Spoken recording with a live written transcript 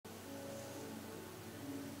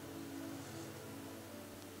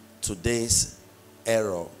today's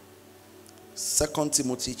error. 2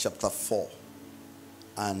 Timothy chapter 4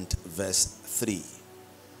 and verse 3.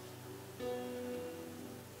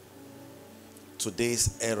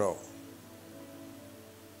 Today's error.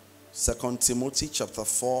 2 Timothy chapter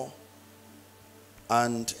 4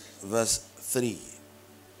 and verse 3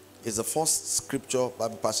 is the first scripture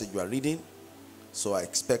Bible passage we are reading. So I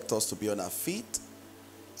expect us to be on our feet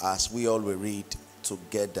as we all will read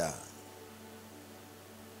together.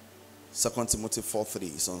 2 Timothy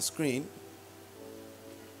 4:3 is on screen.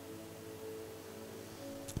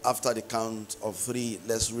 After the count of 3,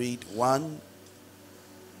 let's read 1,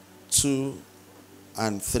 2,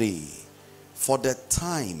 and 3. For the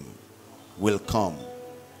time will come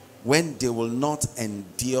when they will not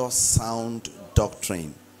endure sound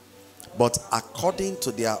doctrine, but according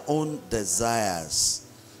to their own desires,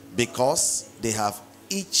 because they have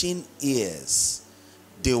itching ears,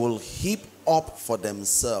 they will heap up for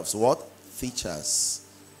themselves what? Teachers.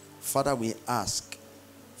 Father, we ask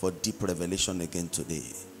for deep revelation again today.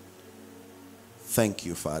 Thank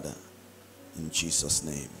you, Father. In Jesus'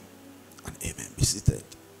 name. And amen. Be seated.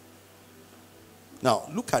 Now,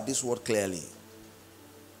 look at this word clearly.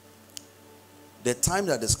 The time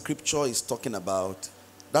that the scripture is talking about,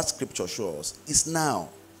 that scripture shows, is now.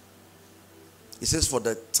 It says, for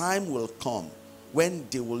the time will come when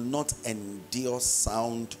they will not endure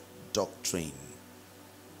sound doctrine.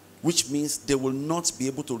 Which means they will not be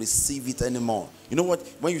able to receive it anymore. You know what?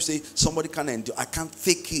 When you say somebody can't endure, I can't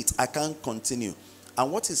fake it, I can't continue.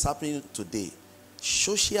 And what is happening today?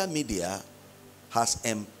 Social media has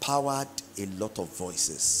empowered a lot of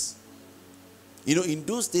voices. You know, in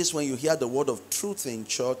those days when you hear the word of truth in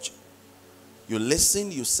church, you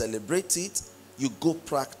listen, you celebrate it, you go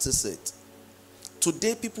practice it.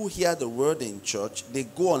 Today, people hear the word in church, they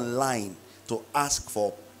go online to ask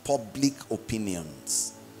for public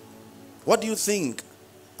opinions. What do you think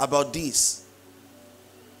about this?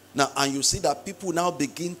 Now, and you see that people now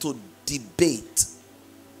begin to debate,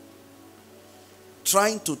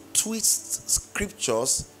 trying to twist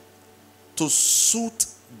scriptures to suit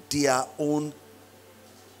their own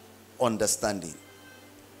understanding.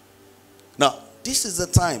 Now, this is the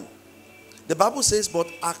time. The Bible says, but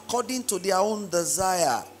according to their own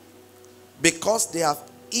desire, because they have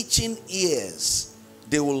itching ears,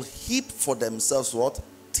 they will heap for themselves what?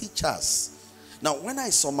 Teachers. Now, when I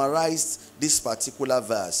summarized this particular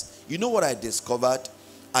verse, you know what I discovered?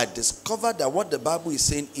 I discovered that what the Bible is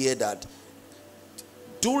saying here, that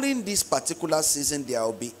during this particular season, there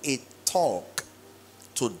will be a talk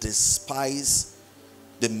to despise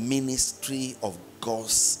the ministry of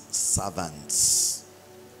God's servants.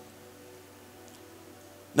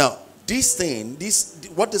 Now, this thing,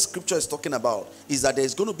 what the scripture is talking about is that there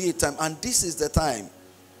is going to be a time, and this is the time,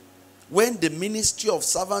 when the ministry of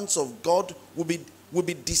servants of God will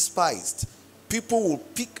be despised. People will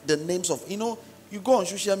pick the names of, you know, you go on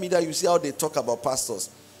social media, you see how they talk about pastors.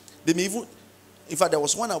 They may even, in fact, there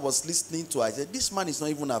was one I was listening to, I said, this man is not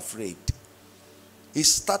even afraid. He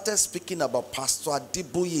started speaking about Pastor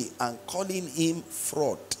Adeboye and calling him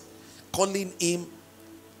fraud, calling him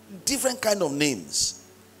different kind of names.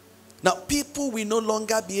 Now, people will no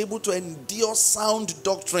longer be able to endure sound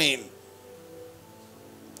doctrine.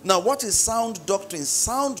 Now, what is sound doctrine?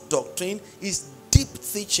 Sound doctrine is deep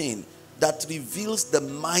teaching that reveals the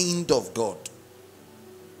mind of God.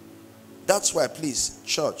 That's why, please,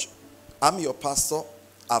 church, I'm your pastor.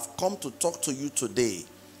 I've come to talk to you today.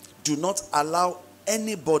 Do not allow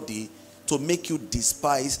anybody to make you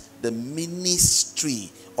despise the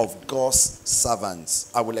ministry of God's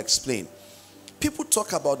servants. I will explain. People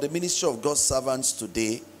talk about the ministry of God's servants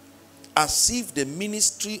today as if the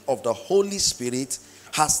ministry of the Holy Spirit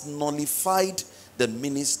has nullified the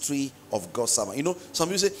ministry of God's servant. You know, some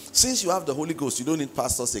people say, since you have the Holy Ghost, you don't need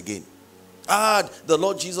pastors again. The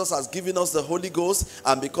Lord Jesus has given us the Holy Ghost,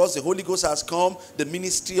 and because the Holy Ghost has come, the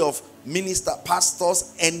ministry of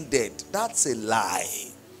pastors ended. That's a lie.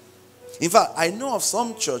 In fact, I know of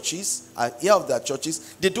some churches, I hear of their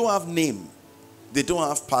churches, they don't have name. They don't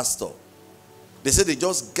have pastor. They say they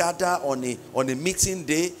just gather on a meeting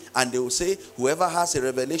day, and they will say, whoever has a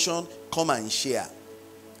revelation, come and share.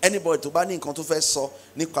 Anybody to buy in confessor,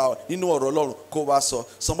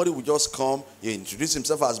 somebody will just come, he introduce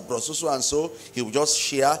himself as bro so and so, he will just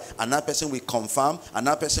share, and that person will confirm, and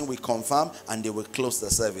they will close the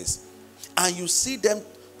service. And you see them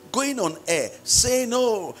going on air, saying,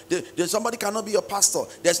 no, somebody cannot be your pastor.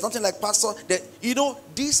 There's nothing like pastor. You know,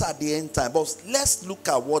 these are the end time. But let's look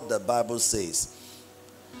at what the Bible says.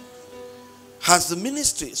 Does the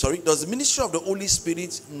ministry of the Holy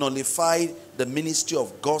Spirit nullify the ministry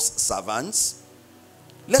of God's servants?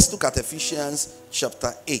 Let's look at Ephesians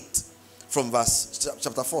chapter 8 from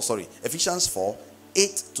chapter 4, sorry. Ephesians 4,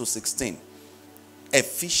 8 to 16.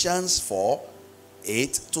 Ephesians 4,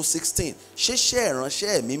 8 to 16. Ṣé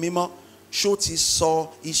ìránṣẹ́ ẹ̀mí mímọ́ ṣó ti sọ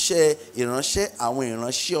iṣẹ́ ìránṣẹ́ àwọn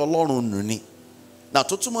ìránṣẹ́ Ọlọ́run nù ni? Now,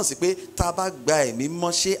 tó túmọ̀ sí pé tá a bá gba ẹ̀mí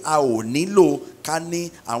mímọ́ ṣé a ò nílò ká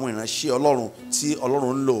ní àwọn ìránṣẹ́ Ọlọ́run tí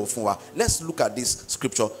Ọlọ́run ń lò fún wa. Let's look at this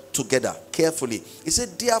scripture together carefully. He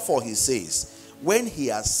said, therefore he says, when he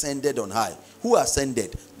ascended on high. Who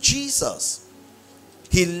ascended? Jesus.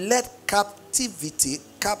 He led captivity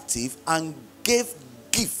captive and gave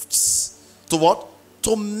gifts to what?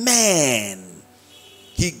 To men.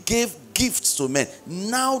 He gave gifts to men.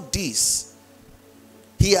 Now this,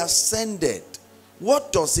 he ascended.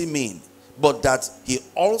 What does it mean? But that he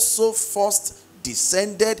also first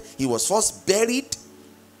descended. He was first buried,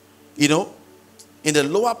 in the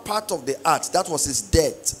lower part of the earth. That was his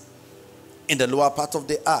death. In the lower part of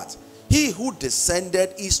the earth. He who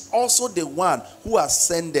descended is also the one who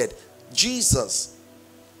ascended. Jesus.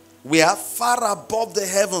 We are far above the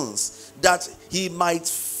heavens, that he might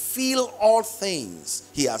fill all things.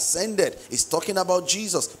 He ascended. He's talking about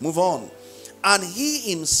Jesus. Move on. And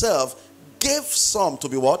he himself gave some to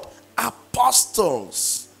be what?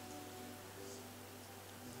 Apostles.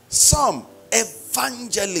 Some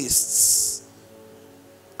evangelists.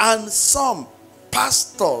 And some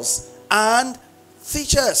pastors and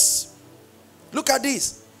teachers. Look at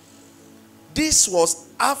this. This was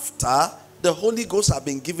after the Holy Ghost had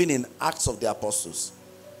been given in Acts of the Apostles.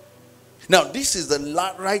 Now, this is the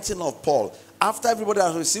writing of Paul. After everybody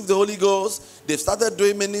has received the Holy Ghost, they've started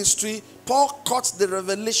doing ministry. Paul caught the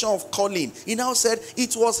revelation of calling. He now said,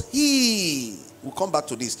 it was he. We'll come back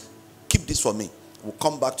to this. Keep this for me. We'll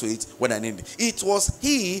come back to it when I need it. It was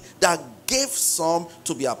he that gave some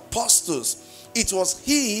to be apostles. It was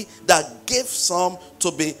he that gave some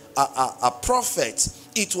to be a prophet.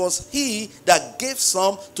 It was he that gave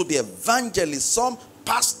some to be evangelists, some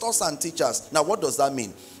pastors and teachers. Now, what does that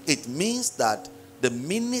mean? It means that the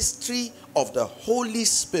ministry of the Holy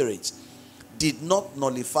Spirit did not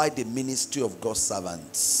nullify the ministry of God's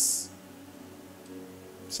servants.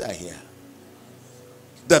 Say here.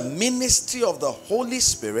 The ministry of the Holy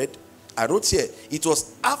Spirit, I wrote here, it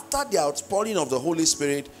was after the outpouring of the Holy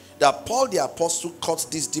Spirit that Paul the apostle caught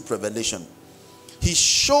this deep revelation. He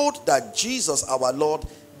showed that Jesus our Lord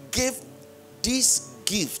gave these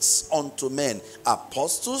gifts unto men: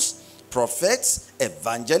 apostles, prophets,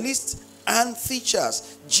 evangelists, and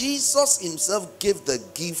teachers. Jesus himself gave the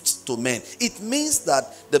gifts to men. It means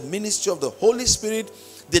that the ministry of the Holy Spirit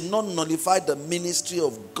did not nullify the ministry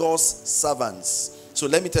of God's servants. So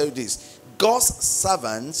let me tell you this. God's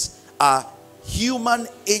servants are human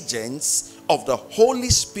agents of the Holy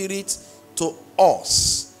Spirit to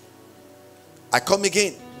us. I come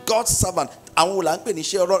again. God's servant.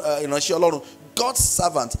 God's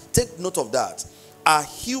servant, take note of that, are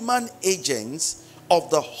human agents of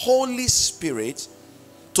the Holy Spirit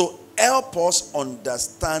to help us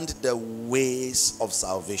understand the ways of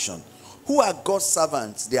salvation. Who are God's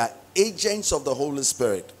servants? They are agents of the Holy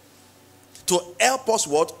Spirit to help us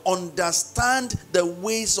what? Understand the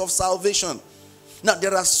ways of salvation. Now,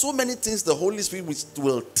 there are so many things the Holy Spirit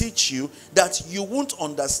will teach you that you won't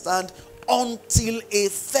understand until a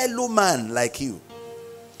fellow man like you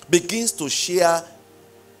begins to share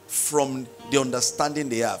from the understanding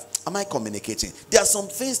they have. Am I communicating? There are some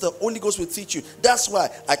things the Holy Ghost will teach you. That's why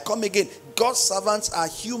I come again. God's servants are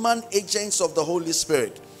human agents of the Holy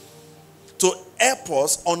Spirit to help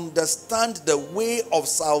us understand the way of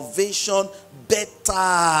salvation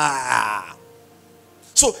better.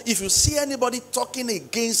 So if you see anybody talking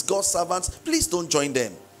against God's servants, please don't join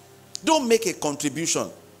them. Don't make a contribution.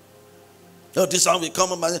 Oh, this one will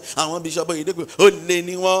come and I want Bishop. Don't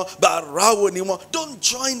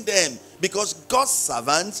join them, because God's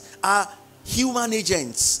servants are human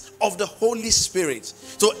agents of the Holy Spirit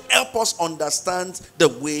to help us understand the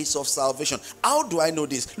ways of salvation. How do I know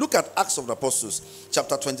this? Look at Acts of the Apostles,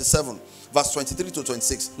 chapter 27, verse 23 to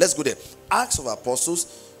 26. Let's go there. Acts of the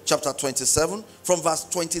Apostles, chapter 27, from verse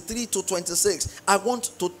 23 to 26. I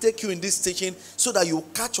want to take you in this teaching so that you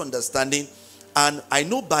catch understanding. And I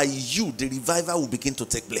know by you, the revival will begin to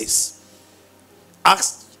take place.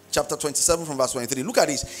 Acts chapter 27 from verse 23. Look at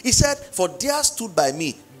this. He said, for there stood by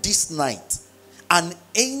me this night an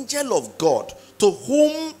angel of God, to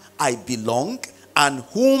whom I belong and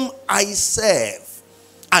whom I serve.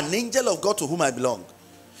 An angel of God to whom I belong.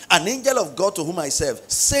 An angel of God to whom I serve.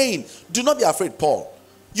 Saying, do not be afraid, Paul.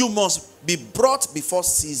 You must be brought before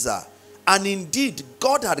Caesar. And indeed,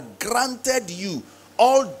 God had granted you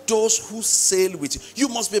all those who sail with you. You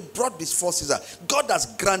must be brought before Caesar. God has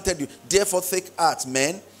granted you. Therefore, take heart,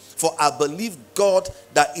 men. For I believe God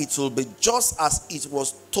that it will be just as it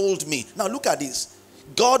was told me. Now look at this.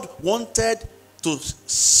 God wanted to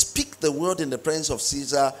speak the word in the presence of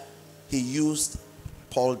Caesar. He used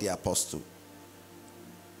Paul the apostle.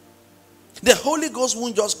 The Holy Ghost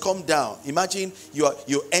won't just come down. Imagine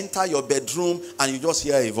you enter your bedroom and you just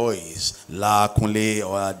hear a voice. La kunle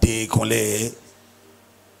or de kunle.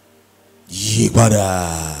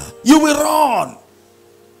 You will run.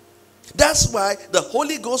 That's why the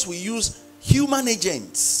Holy Ghost will use human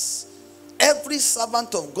agents. Every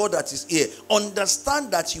servant of God that is here,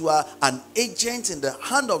 understand that you are an agent in the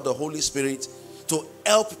hand of the Holy Spirit to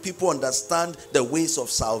help people understand the ways of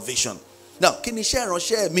salvation. Now, can you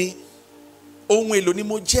share me? Ohun èlò ni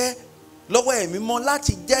mo jẹ́ lọ́wọ́ ẹ̀mí mọ́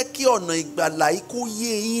láti jẹ́ kí ọ̀nà ìgbàlà ikú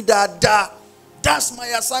yé yín dáadáa. That's my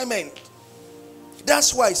assignment.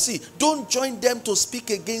 That's why, see, don't join them to speak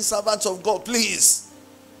against servants of God, please.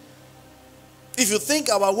 If you think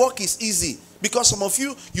our work is easy, because some of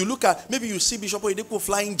you look at, maybe you see Bishop Oyedepo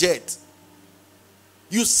flying jet.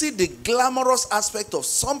 You see the glamorous aspect of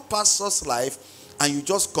some pastor's life, and you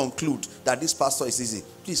just conclude that this pastor is easy.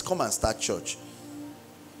 Please come and start church.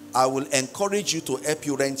 I will encourage you to help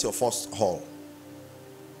you rent your first hall.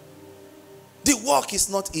 The work is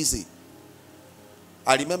not easy.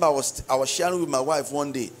 I remember I was sharing with my wife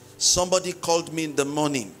one day. Somebody called me in the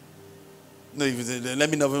morning. No, let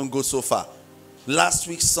me not even go so far. Last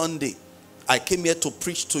week Sunday, I came here to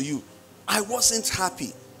preach to you. I wasn't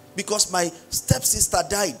happy because my stepsister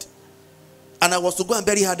died, and I was to go and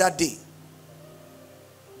bury her that day.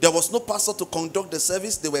 There was no pastor to conduct the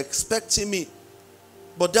service. They were expecting me.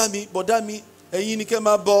 Bodami,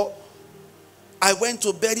 I went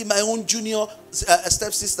to bury my own junior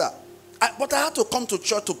stepsister. But I had to come to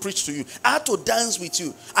church to preach to you. I had to dance with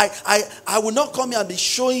you. I will not come here and be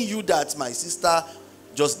showing you that my sister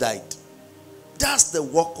just died. That's the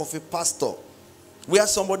work of a pastor. Where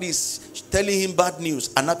somebody is telling him bad news,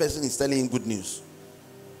 another person is telling him good news.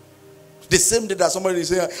 The same day that somebody is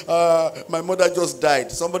saying, my mother just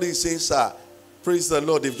died. Somebody is saying, sir, praise the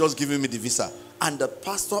Lord, they've just given me the visa. And the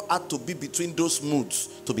pastor had to be between those moods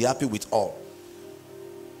to be happy with all.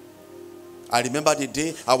 I remember the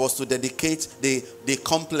day I was to dedicate the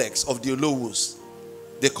complex of the Olowos.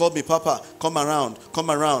 They called me, Papa, come around.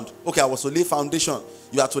 Okay, I was to lay foundation.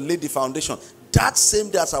 You had to lay the foundation. That same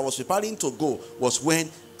day as I was preparing to go was when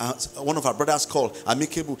one of our brothers called,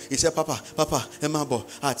 Amikebu. He said, Papa, Emabo,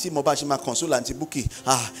 Ati Mobashima Consul Antibuki,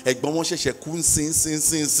 Egbomon Sheshe Kun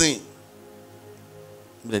sin.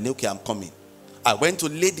 Then okay, I'm coming. I went to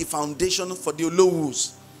lay the foundation for the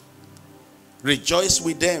Olowos. Rejoice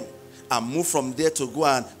with them. And move from there to go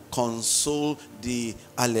and console the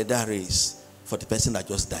Aledares for the person that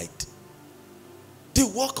just died. The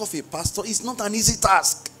work of a pastor is not an easy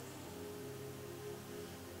task.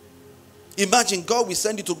 Imagine God will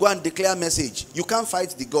send you to go and declare a message. You can't fight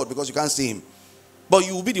the God because you can't see him. But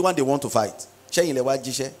you will be the one they want to fight. In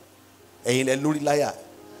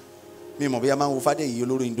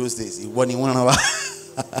those days,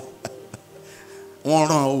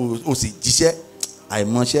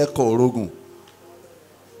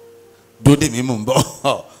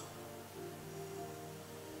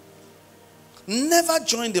 never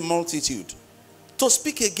join the multitude to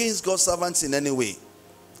speak against God's servants in any way.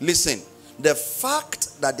 Listen, the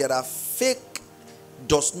fact that there are fake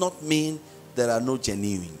does not mean there are no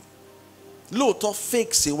genuine. Lot of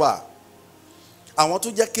fake siwa. I want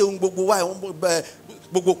to just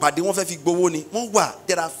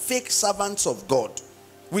there are fake servants of God.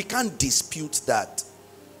 We can't dispute that.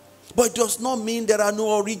 But it does not mean there are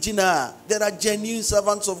no original. There are genuine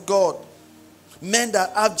servants of God. Men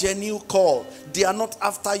that have genuine call. They are not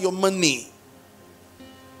after your money.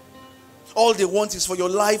 All they want is for your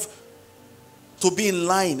life to be in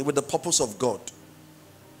line with the purpose of God.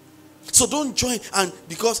 So don't join, and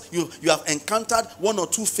because you have encountered one or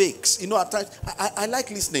two fakes. You know, at times, I like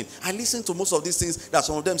listening. I listen to most of these things that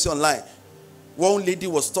some of them say online. One lady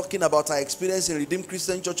was talking about her experience in Redeemed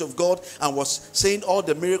Christian Church of God and was saying all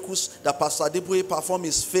the miracles that Pastor Adeboye performed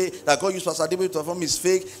is fake, that God used Pastor Adeboye to perform is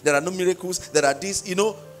fake. There are no miracles. There are this. You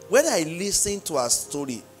know, when I listened to her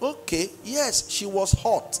story, okay, yes, she was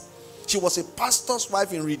hot. She was a pastor's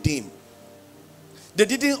wife in Redeemed. They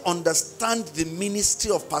didn't understand the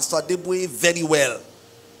ministry of Pastor Adeboye very well.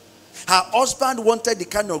 Her husband wanted the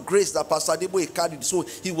kind of grace that Pastor Adeboye carried, so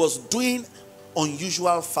he was doing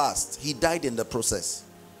unusual fast. He died in the process.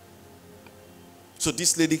 So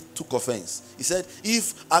this lady took offense. He said,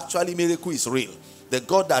 if actually miracle is real, the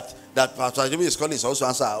God that Pastor Adeboye is calling is also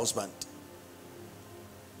answer her husband.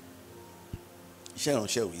 Share on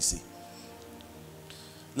share, we see.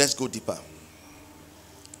 Let's go deeper.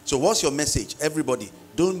 So what's your message? Everybody,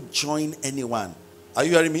 don't join anyone. Are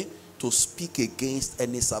you hearing me? To speak against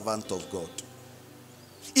any servant of God.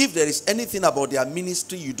 If there is anything about their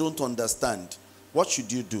ministry you don't understand, what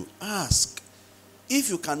should you do? Ask. If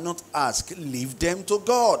you cannot ask, leave them to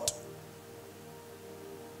God.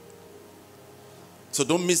 So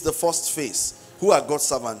don't miss the first phase. Who are God's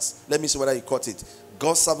servants? Let me see whether you caught it.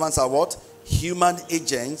 God's servants are what? Human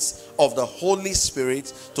agents of the Holy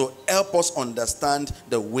Spirit to help us understand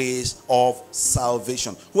the ways of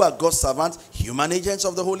salvation. Who are God's servants? Human agents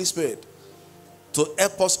of the Holy Spirit to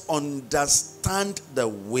help us understand the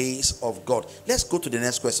ways of God. Let's go to the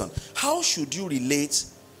next question. How should you relate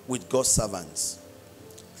with God's servants?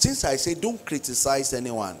 Since I say don't criticize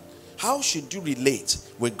anyone, how should you relate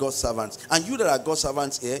with God's servants? And you that are God's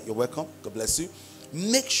servants here, you're welcome. God bless you.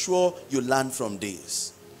 Make sure you learn from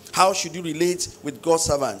this. How should you relate with God's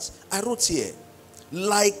servants? I wrote here,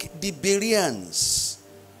 like the Bereans.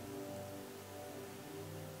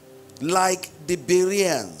 Like the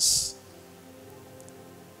Bereans.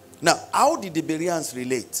 Now, how did the Bereans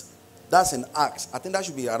relate? That's in Acts. I think that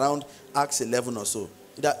should be around Acts 11 or so.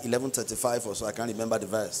 Either 11:35 or so. I can't remember the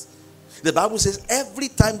verse. The Bible says every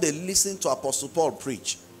time they listen to Apostle Paul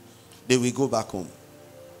preach, they will go back home.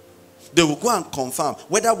 They will go and confirm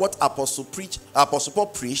whether what Apostle Paul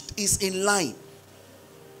preached is in line.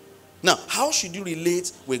 Now, how should you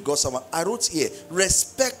relate with God's servant? I wrote here,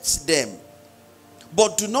 respect them,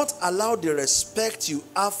 but do not allow the respect you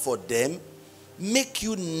have for them make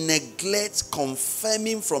you neglect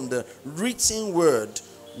confirming from the written word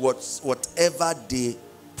whatever they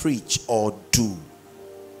preach or do.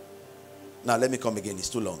 Now, let me come again. It's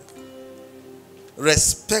too long.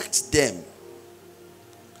 Respect them,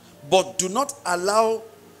 but do not allow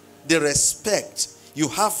the respect you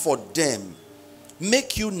have for them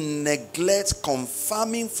make you neglect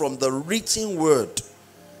confirming from the written word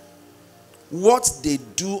what they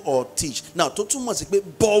do or teach. Now, tó túmọ̀ sí pé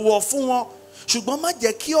bọ̀wọ̀ fún wọn, ṣùgbọ́n má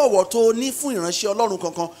jẹ́ kí ọ̀wọ̀ tó ní fún ìránṣẹ́ Ọlọ́run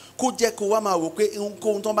kankan kó jẹ́ kó wá máa wò pé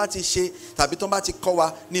ohun tó bá ti ṣe tàbí tó bá ti kọ́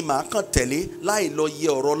wa ni màá kàn tẹ̀lé láì lọ yẹ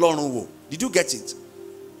ọ̀rọ̀ Ọlọ́run wò. Did you get it?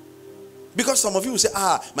 Because some of you will say,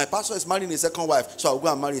 my pastor is marrying a second wife, so I will go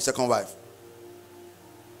and marry a second wife.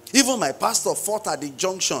 Even my pastor fought at the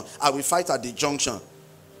junction, I will fight at the junction.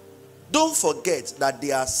 Don't forget that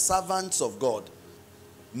they are servants of God,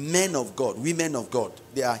 men of God, women of God.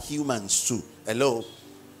 They are humans too. Hello?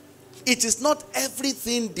 It is not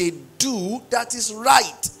everything they do that is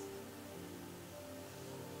right.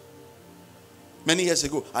 Many years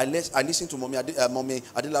ago, I listened to Mommy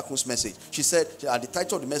Adilakun's message. She said, the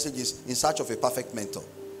title of the message is In Search of a Perfect Mentor.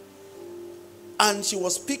 And she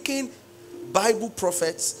was picking Bible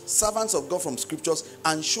prophets, servants of God from scriptures,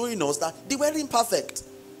 and showing us that they weren't perfect.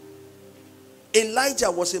 Elijah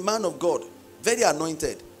was a man of God, very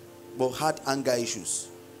anointed, but had anger issues.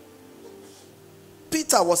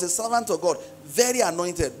 Peter was a servant of God, very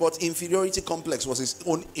anointed, but inferiority complex was his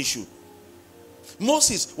own issue.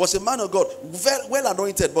 Moses was a man of God, very well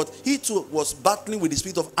anointed, but he too was battling with the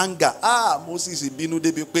spirit of anger. Moses bínú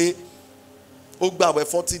débi pé ó gbààwẹ̀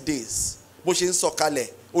 40 days. Bó ṣe ń sọ̀kalẹ̀,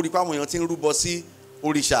 ó rí pé àwọn èèyàn tí ń rúbọ sí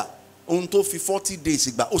òrìṣà. Ohun tó fi 40 days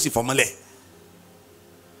gbà, ó sì fọmọlẹ̀.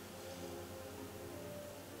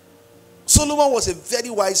 Solomon was a very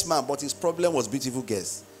wise man, but his problem was beautiful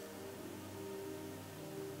girls.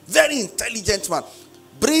 Very intelligent man.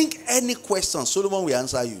 Bring any question, Solomon will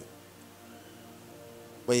answer you.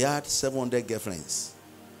 But he had 700 girlfriends.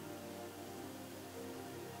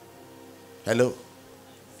 Hello?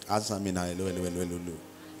 Answer me now. Hello.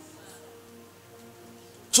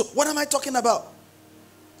 So what am I talking about?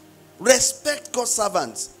 Respect God's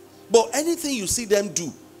servants. But anything you see them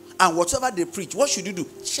do and whatever they preach, what should you do?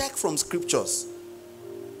 Check from scriptures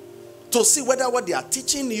to see whether what they are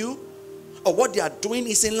teaching you or what they are doing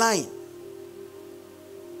is in line.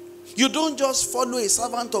 You don't just follow a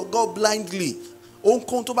servant of God blindly.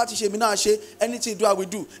 Anything you do, I will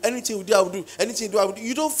do. Anything you do, I will do. Anything you do, I will do.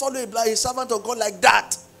 You don't follow a servant of God like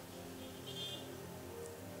that.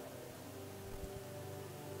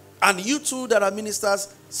 And you two that are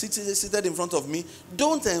ministers seated in front of me,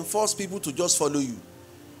 don't enforce people to just follow you.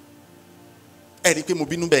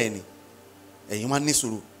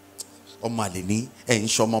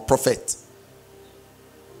 Prophet.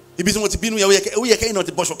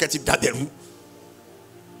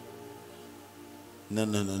 No.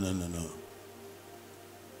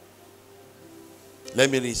 Let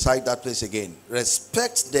me recite that place again.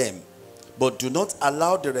 Respect them, but do not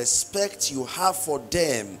allow the respect you have for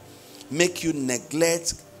them make you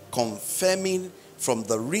neglect confirming from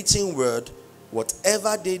the written word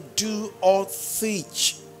Whatever they do or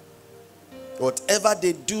teach. Whatever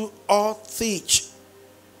they do or teach.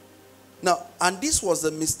 Now, and this was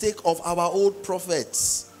the mistake of our old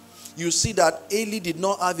prophets. You see that Eli did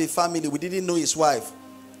not have a family. We didn't know his wife.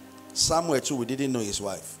 Samuel too, we didn't know his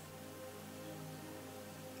wife.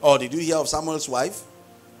 Or did you hear of Samuel's wife?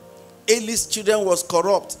 Eli's children was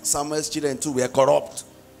corrupt. Samuel's children too were corrupt.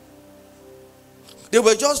 They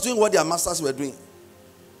were just doing what their masters were doing.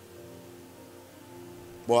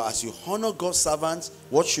 But as you honor God's servants,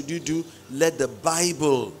 what should you do? Let the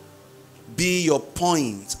Bible be your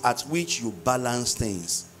point at which you balance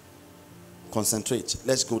things. Concentrate.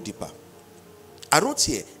 Let's go deeper. I wrote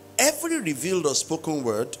here, every revealed or spoken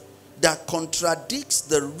word that contradicts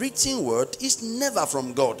the written word is never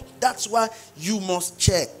from God. That's why you must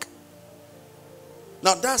check.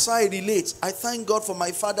 Now that's how I relate. I thank God for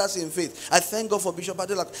my fathers in faith. I thank God for Bishop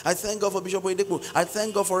Adelak. I thank God for Bishop Oyedepo. I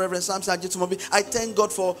thank God for Reverend Samson Ajitumobi. I thank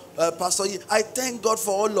God for Pastor Yi. I thank God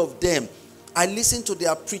for all of them. I listen to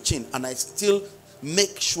their preaching and I still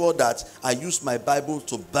make sure that I use my Bible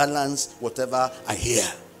to balance whatever I hear.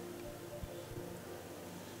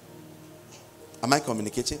 Am I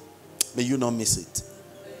communicating? May you not miss it.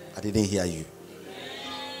 I didn't hear you.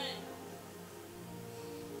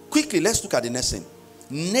 Quickly, let's look at the next thing.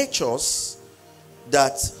 Natures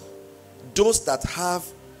that those that have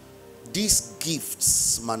these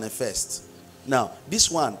gifts manifest. Now,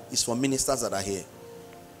 this one is for ministers that are here.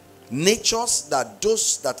 Natures that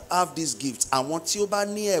those that have these gifts, and what tí ó bá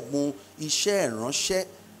ní ẹ̀bùn iṣẹ́ ìránṣẹ́,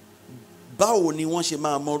 báwo ni wọ́n ṣe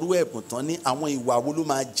máa mọ irú ẹ̀bùn tán ní àwọn ìwà wo ló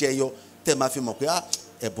máa jẹyọ tẹ́ máa fi mọ̀ pé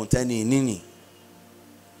ẹ̀bùn tẹ́ni níní.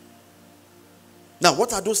 Now,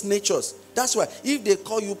 what are those natures? That's why if they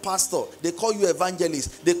call you pastor, they call you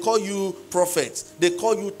evangelist, they call you prophet, they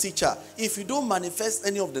call you teacher, if you don't manifest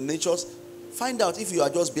any of the natures, find out if you are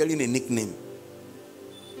just bearing a nickname.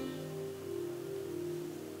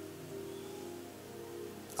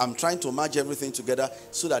 I'm trying to merge everything together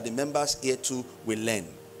so that the members here too will learn.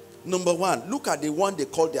 Number one, look at the one they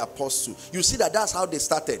call the apostle. You see that that's how they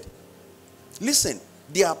started. Listen,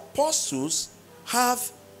 the apostles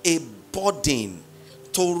have a burden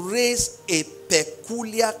to raise a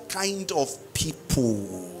peculiar kind of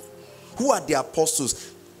people. Who are the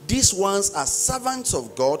apostles? These ones are servants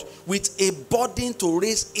of God with a burden to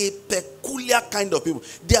raise a peculiar kind of people.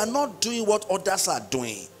 They are not doing what others are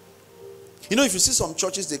doing. You know, if you see some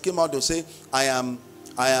churches, they came out, they'll say, I am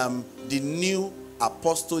the new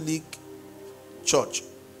apostolic church.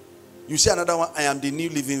 You see another one, I am the new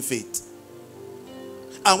living faith.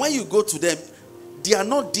 And when you go to them, they are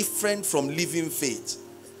not different from living faith,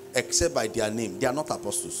 except by their name. They are not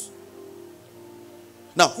apostles.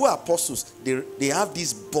 Now, who are apostles? They have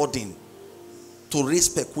this burden to raise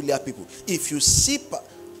peculiar people. If you see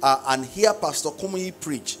and hear Pastor Kumuyi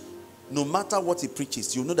preach, no matter what he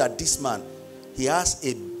preaches, you know that this man, he has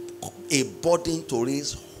a burden to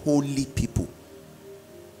raise holy people.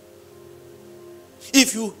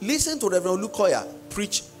 If you listen to Reverend Olukoya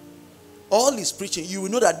preach, all his preaching, you will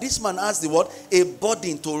know that this man has the word, a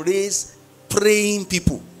burden to raise praying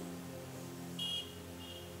people.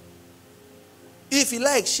 If he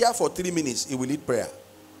likes share for 3 minutes, he will lead prayer.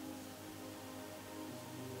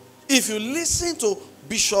 If you listen to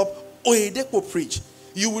Bishop Oyedepo preach,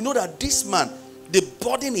 you will know that this man, the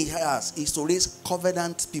burden he has is to raise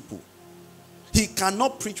covenant people. He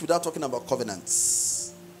cannot preach without talking about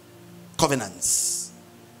covenants. Covenants.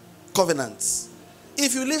 Covenants.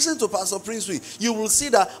 If you listen to Pastor Princewill, you will see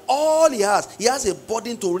that all he has a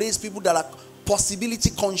burden to raise people that are possibility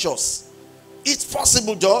conscious. It's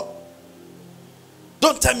possible, Joe.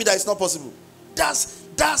 Don't tell me that it's not possible. That's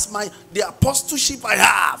the apostleship I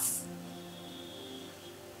have.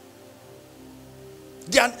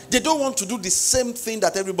 They don't want to do the same thing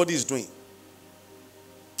that everybody is doing.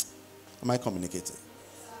 Am I communicating?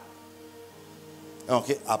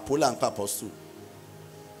 Okay, Apollo and Apostle.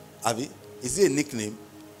 Avi, is it a nickname?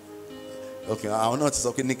 Okay, I don't know it's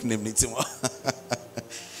okay nickname.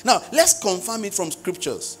 Now, let's confirm it from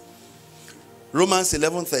scriptures. Romans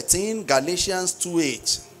 11:13, Galatians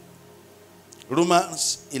 2:8.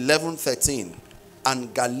 Romans 11:13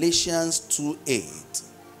 and Galatians 2:8.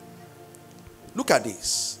 Look at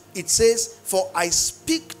this. It says, for I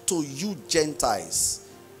speak to you Gentiles,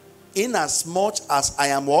 inasmuch as I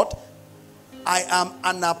am what? I am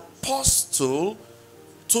an apostle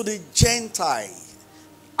to the Gentile.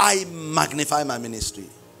 I magnify my ministry.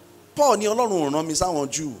 Paul ni Ọlọ́run rán mi sáwọn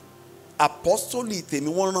Jew. Apostoli tèmi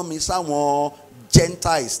wọ́n rán mi sáwọn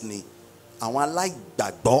Gentiles ni. Àwọn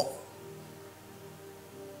aláìgbàgbọ́.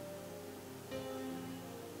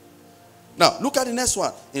 Now, look at the next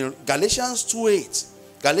one. In Galatians 2:8.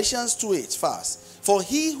 Galatians 2:8 fast. For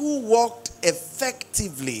he who walked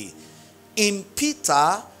effectively in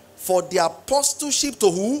Peter for the apostleship to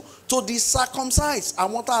who? To the circumcised. I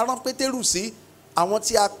want to run Peteru sí. I want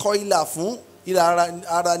to kọ ilà fún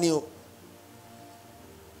ara ni o.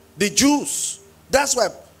 The Jews. That's why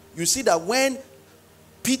you see that when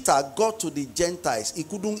Peter got to the Gentiles, he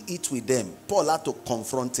couldn't eat with them. Paul had to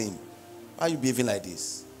confront him. Why are you behaving like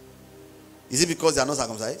this? Is it because they are not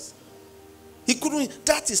circumcised? He couldn't.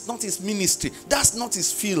 That is not his ministry. That's not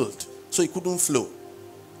his field. So he couldn't flow.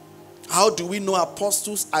 How do we know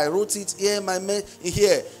apostles? I wrote it here.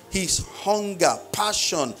 Here, his hunger,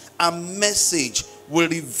 passion, and message will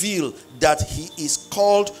reveal that he is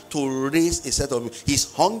called to raise a set of people.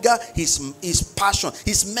 His hunger, his passion,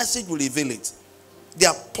 his message will reveal it. The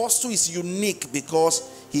apostle is unique because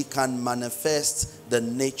he can manifest the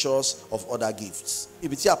natures of other gifts.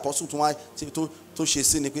 If it's the apostle to she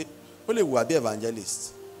only will be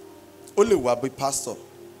evangelist, only will be pastor.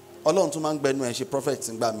 Ọlọ́run tún máa ń gbẹnu ẹ̀ ṣe prophet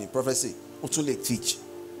ń gbà mí prophecy ó tún lè teach.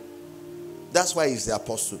 That's why he's the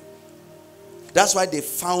apostle. That's why they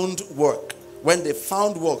found work. When they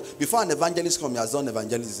found work, before an evangelist comes, he has done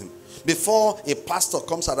evangelism. Before a pastor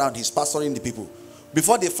comes around, he's pastoring the people.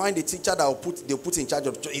 Before they find a teacher that they'll put in charge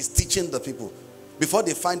of, he's teaching the people. Before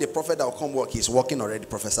they find a prophet that will come work, he's working already,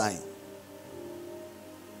 prophesying.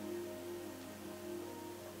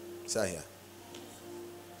 See here.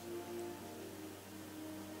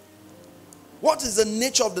 What is the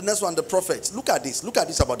nature of the next one? The prophets. Look at this. Look at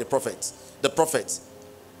this about the prophets. The prophets.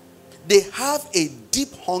 They have a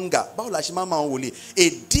deep hunger. A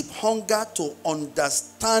deep hunger to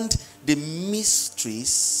understand the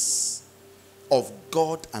mysteries of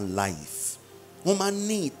God and life.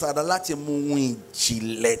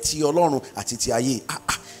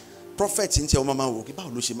 Prophets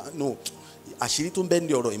no.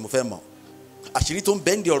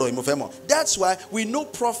 That's why we know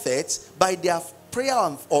prophets by their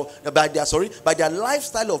prayer by their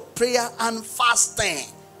lifestyle of prayer and fasting.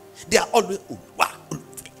 They are always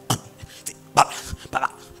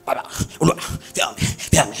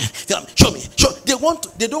show me.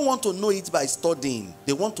 They don't want to know it by studying.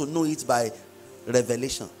 They want to know it by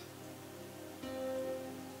revelation.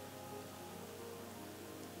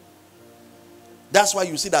 That's why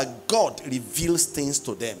you see that God reveals things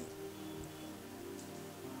to them.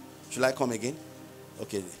 Should I come again?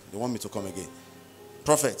 Okay, they want me to come again.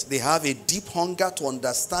 Prophets, they have a deep hunger to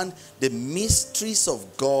understand the mysteries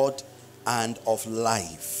of God and of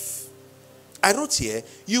life. I wrote here,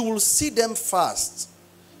 you will see them fast.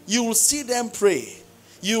 You will see them pray.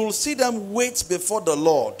 You will see them wait before the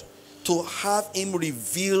Lord to have him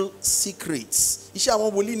reveal secrets.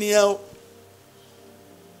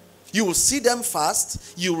 You will see them fast.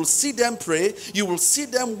 You will see them pray. You will see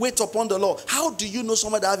them wait upon the Lord. How do you know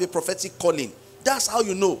somebody that have a prophetic calling? That's how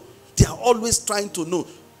you know. They are always trying to know.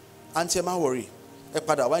 And say, "Man, worry.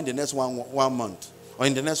 Why in the next one month or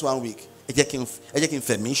in the next 1 week?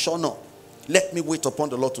 Let me wait upon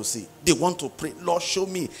the Lord to see." They want to pray. Lord, show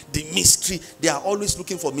me the mystery. They are always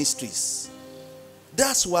looking for mysteries.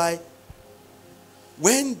 That's why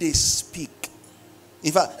when they speak,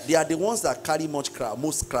 in fact, they are the ones that carry most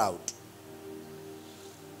crowd.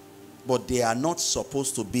 But they are not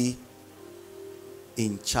supposed to be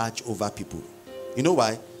in charge over people. You know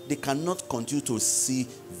why? They cannot continue to see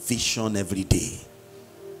vision every day.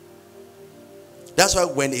 That's why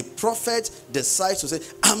when a prophet decides to say,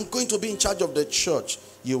 "I'm going to be in charge of the church,"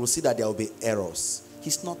 you will see that there will be errors.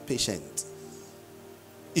 He's not patient.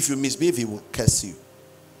 If you misbehave, he will curse you.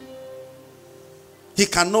 He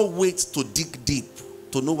cannot wait to dig deep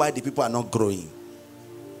to know why the people are not growing.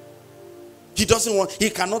 He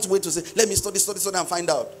cannot wait to say, "Let me study and find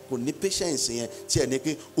out." Patience.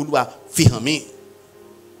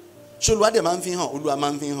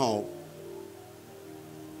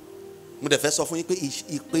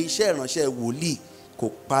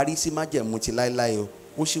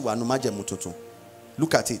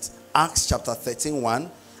 Look at it. Acts chapter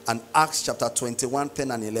 13:1 and Acts chapter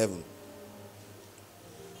 21:10 and 11.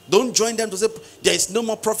 Don't join them to say there is no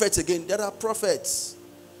more prophets again. There are prophets.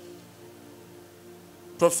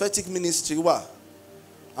 Prophetic ministry.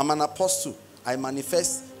 I'm an apostle. I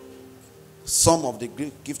manifest some of the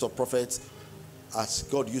gift of prophets as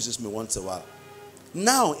God uses me once a while.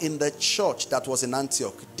 Now in the church that was in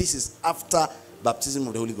Antioch, this is after baptism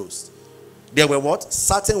of the Holy Ghost. There were what?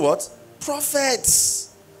 Certain what? Prophets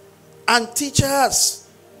and teachers.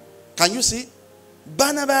 Can you see?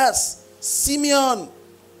 Barnabas, Simeon,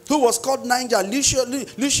 who was called Niger,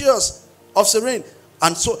 Lucius of Cyrene.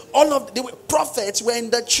 And so all of the prophets were in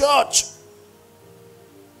the church.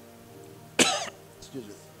 Excuse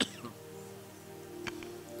me.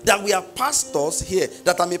 That we are pastors here,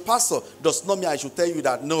 that I'm a pastor, does not mean I should tell you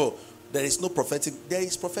that no, there is no prophetic. There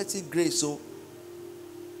is prophetic grace. So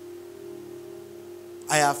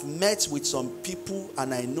I have met with some people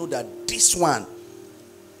and I know that this one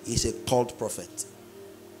is a called prophet.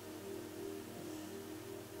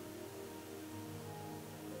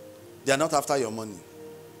 They are not after your money.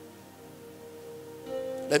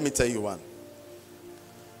 Let me tell you one.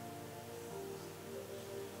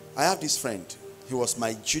 I have this friend. He was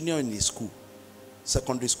my junior in his school,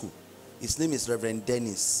 secondary school. His name is Reverend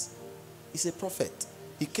Dennis. He's a prophet.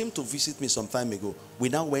 He came to visit me some time ago. We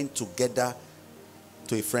now went together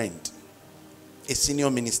to a friend, a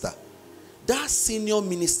senior minister. That senior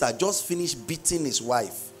minister just finished beating his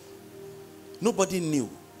wife. Nobody knew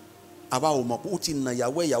about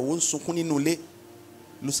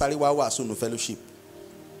fellowship.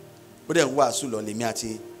 But then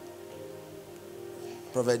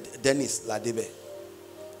Prophet Dennis Ladebe.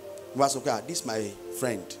 Was okay. This is my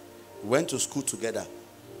friend. We went to school together.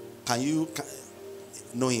 Can you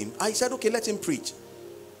know him? I said, okay, let him preach.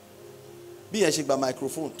 Be a shake by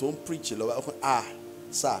microphone. Don't preach. Ah,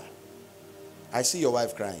 sir. I see your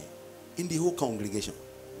wife crying in the whole congregation.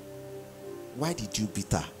 Why did you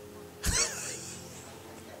beat her?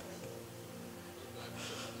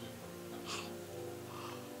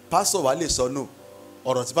 Pastor Wale said no.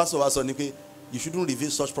 Or Pastor Wale said you shouldn't reveal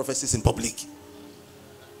such prophecies in public.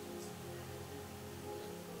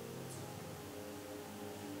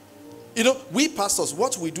 You know, we pastors,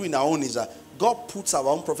 what we do in our own is that God puts our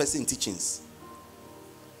own prophecy in teachings.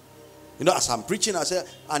 You know, as I'm preaching, I say,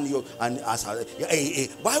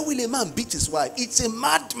 why will a man beat his wife? It's a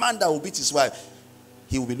madman that will beat his wife.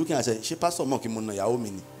 He will be looking and say, she pastor Mokimono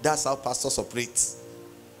Yaomini. That's how pastors operate.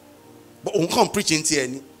 But we can't preach into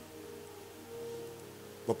any.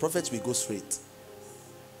 But prophets will go straight.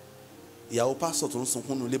 Yahoo pastor to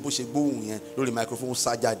someone who she boom here, the microphone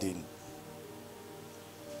sajadin.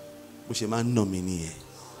 Bush man nominee.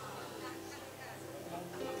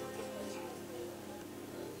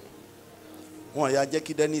 One ya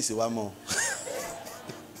Jackie Dennis one more.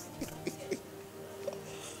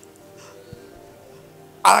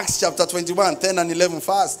 Acts chapter 21, 10 and 11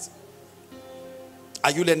 fast.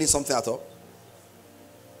 Are you learning something at all?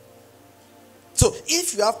 So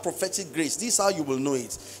if you have prophetic grace, this is how you will know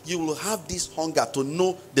it. You will have this hunger to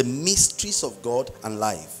know the mysteries of God and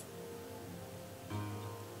life.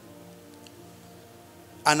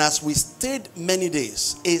 And as we stayed many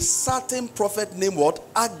days, a certain prophet named what?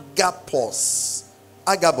 Agabus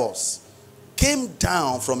came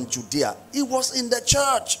down from Judea. He was in the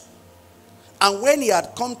church. And when he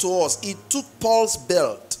had come to us, he took Paul's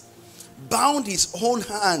belt, bound his own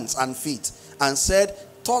hands and feet, and said,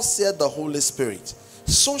 thus said the Holy Spirit,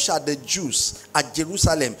 so shall the Jews at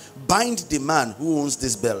Jerusalem bind the man who owns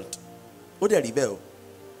this belt. Oh, they rebel.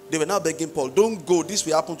 They were now begging Paul, don't go. This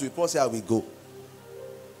will happen to you. Paul said, I will go.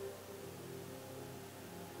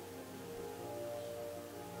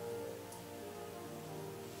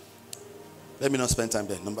 Let me not spend time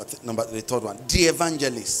there. The third one. The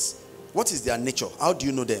evangelists. What is their nature? How do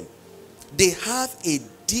you know them? They have a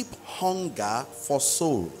deep hunger for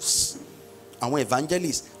souls. And when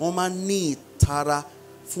evangelists, woman need tara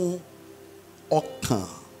fún ọkàn.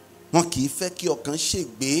 Wọ́n kì í fẹ́ kí ọkàn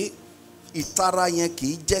ṣègbé. Ìtara yẹn kì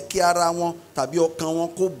í jẹ́ kí ara wọn tàbí ọkàn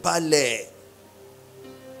wọn kó balẹ̀.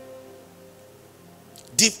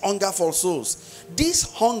 Deep hunger for souls. This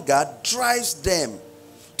hunger drives them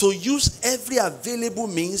to use every available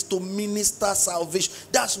means to minister salvation.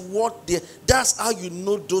 That's how you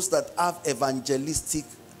know those that have evangelistic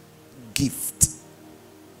gift.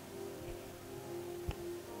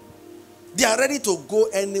 They are ready to go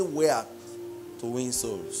anywhere to win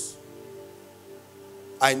souls.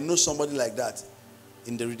 I know somebody like that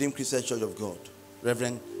in the Redeemed Christian Church of God,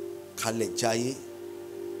 Reverend Kalejaye.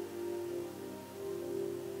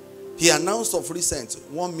 He announced of recent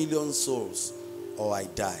 1 million souls or I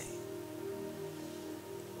die.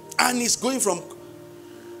 And he's going from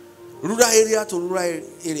rural area to rural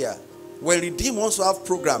area. When Redeem wants to have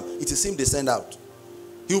program, it is him they send out.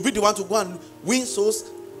 He will be the one to go and win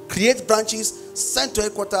souls, create branches, send to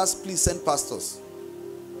headquarters, please send pastors.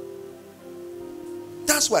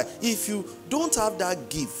 That's why if you don't have that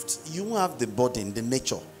gift, you won't have the burden, the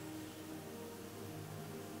nature.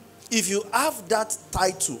 If you have that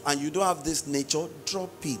title and you don't have this nature,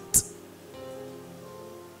 drop it.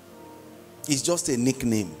 It's just a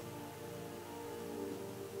nickname.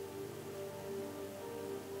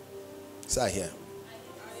 Say here.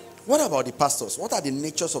 What about the pastors? What are the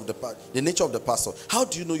natures of the nature of the pastor? How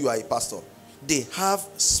do you know you are a pastor? they have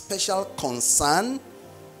special concern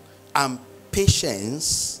and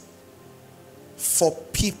patience for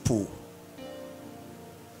people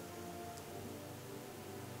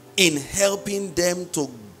in helping them to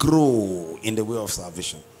grow in the way of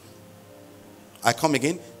salvation. I come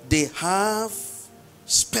again. They have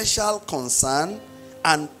special concern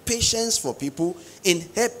and patience for people in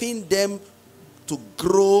helping them to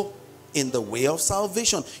grow in the way of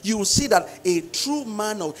salvation. You will see that a true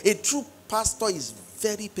man or a true pastor is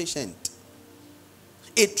very patient.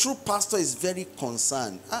 A true pastor is very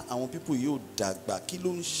concerned. I want people you dagba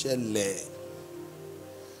kilon shele.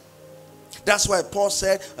 That's why Paul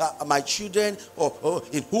said, my children,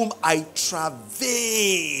 in whom I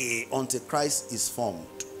travail until Christ is formed.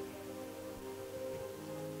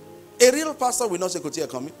 A real pastor will not say, a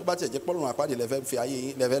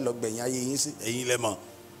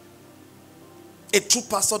true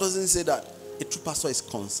pastor doesn't say that. A true pastor is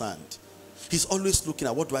concerned. He's always looking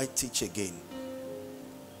at, what do I teach again?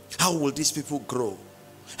 How will these people grow?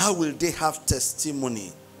 How will they have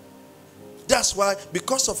testimony? That's why,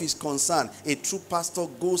 because of his concern, a true pastor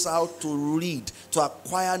goes out to read, to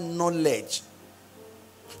acquire knowledge,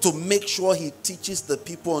 to make sure he teaches the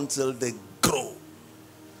people until they grow.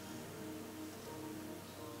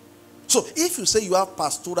 So if you say you have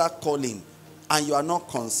pastoral calling and you are not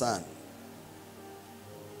concerned,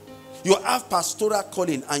 you have pastoral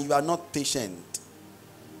calling and you are not patient,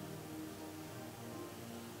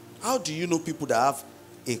 how do you know people that have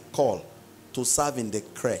a call to serve in the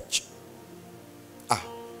crèche?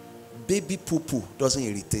 Baby poo-poo doesn't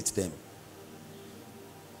irritate them.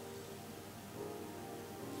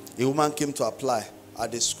 A woman came to apply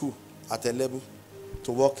at the school at a level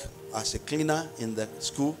to work as a cleaner in the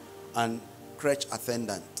school and crèche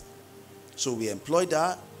attendant. So we employed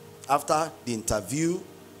her. After the interview,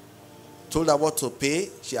 told her what to pay,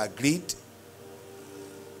 she agreed.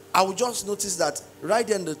 I would just notice that right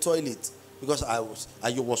there in the toilet, because I was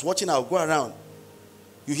watching, I would go around.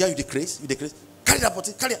 You hear, you decrease. Carry that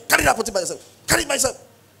potty, carry that potty by yourself. Carry it by yourself.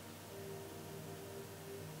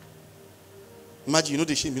 Imagine, you know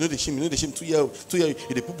the shame. 2 years,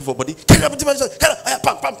 you dey poop for body. Carry that potty by yourself.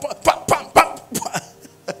 Pam.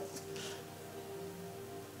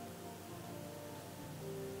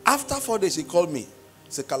 After 4 days, he called me.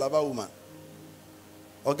 It's a Calabar woman.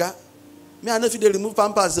 Oga, me I know if they remove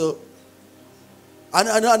pampers. I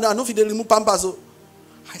know if they remove pampers.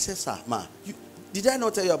 I said, sir, ma, did I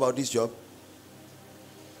not tell you about this job?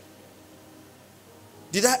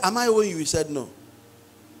 Am I owing you? He said no.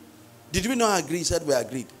 Did we not agree? He said we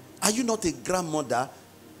agreed. Are you not a grandmother?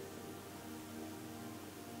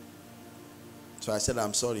 So I said,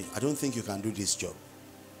 I'm sorry. I don't think you can do this job.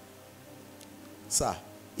 Sir,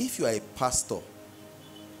 if you are a pastor,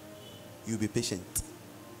 you'll be patient.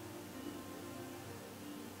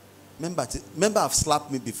 Remember I've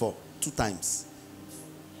slapped me before 2 times.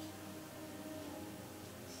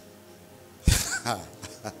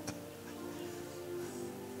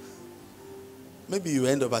 Maybe you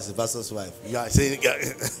end up as a pastor's wife. You are saying,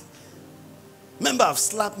 remember I've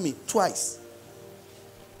slapped me twice.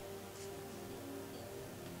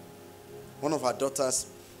 One of her daughters,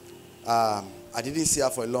 I didn't see her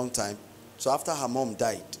for a long time. So after her mom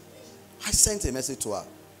died, I sent a message to her.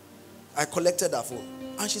 I collected her phone.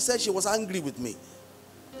 And she said she was angry with me.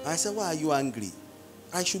 I said, why are you angry?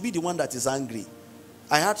 I should be the one that is angry.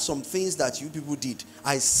 I had some things that you people did.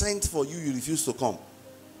 I sent for you, you refused to come.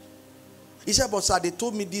 He said, but sir, they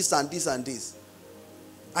told me this and this and this.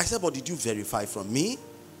 I said, but did you verify from me?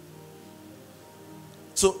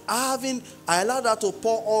 So I allowed her to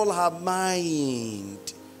pour all her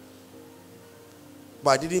mind. But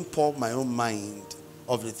I didn't pour my own mind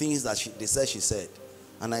of the things that they said she said.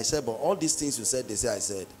 And I said, but all these things you said, they say I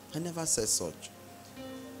said. I never said such.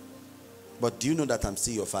 But do you know that I'm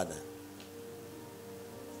still your father?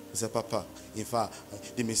 He said, Papa, in fact,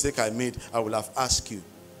 the mistake I made, I will have asked you.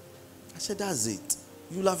 I said, that's it.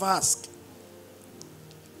 You'll have asked.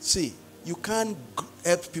 See, you can't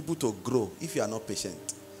help people to grow if you are not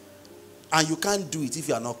patient. And you can't do it if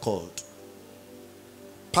you are not called.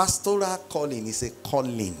 Pastoral calling is a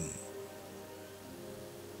calling.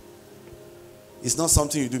 It's not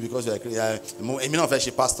something you do because you are a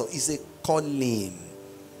pastor. It's a calling.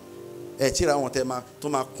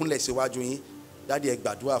 Daddy,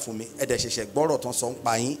 gbàdúrà fún mi. Ẹ dẹ̀ ṣẹ̀ṣẹ̀ gbọ́rọ̀ tán sọ ń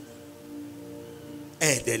pa yín.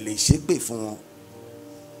 Ẹ dẹ̀ lè ṣépè fún wọn.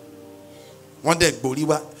 Wọ́n dẹ̀ gborí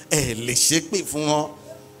wá. Ẹ lè ṣépè fún wọn.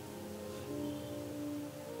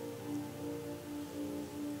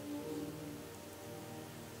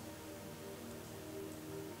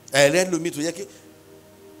 Ẹ̀rẹ́ lomi tó yẹ kí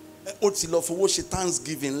ó ti lọ fowó ṣe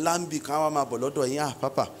Thanksgiving lambi kan wá máa bọ̀ lọ́dọ̀ yín.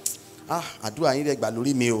 Papa, àdúrà yín dẹ̀ gbà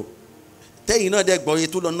lórí mi o. Tẹ́yìn náà dẹ̀ gbọ́ iye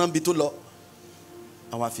tó lọ nọ́mbì tó lọ.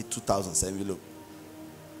 Àwọn á fi 2,000 envelope.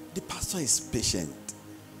 The pastor is patient.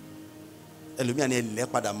 I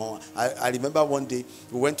remember one day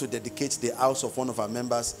we went to dedicate the house of one of our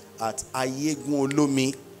members at Ayegun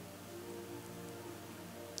Olomi.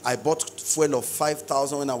 I bought fuel of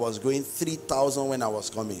 5,000 when I was going, 3,000 when I was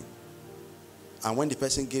coming. And when the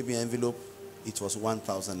person gave me an envelope, it was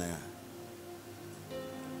 1,000 naira.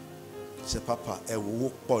 He said, Papa, I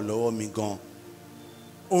will walk me gone.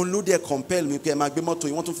 Only they compel me, you want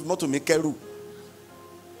to fi moto me keru.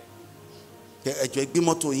 Ẹjọ́ gbé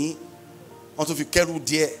mọ́tò yín, wọ́n tún fi kẹ́rù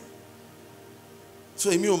díẹ̀.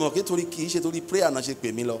 So èmi ò mọ̀ pé torí kì í ṣe torí prayer náà ṣe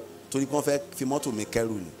pè mí lọ, torí kí wọ́n fẹ́ fi mọ́tò mi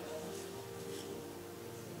kẹ́rù ni.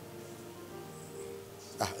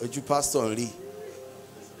 Ojú pastor ń rí.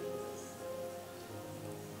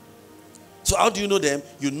 So how do you know them?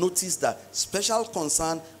 You notice that special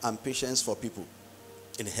concern and patience for people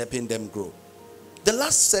in helping them grow. The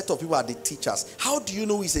last set of people are the teachers. How do you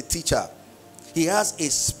know he's a teacher? He has a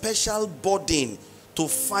special burden to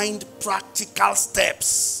find practical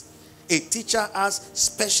steps. A teacher has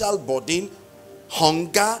special burden,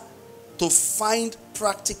 hunger to find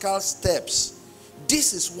practical steps.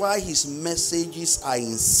 This is why his messages are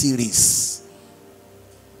in series.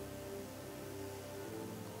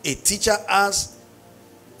 A teacher has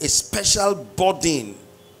a special burden,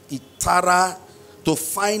 itara, to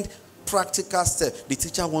find practical steps. The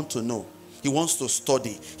teacher wants to know. He wants to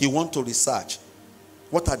study. He wants to research.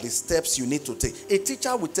 What are the steps you need to take? A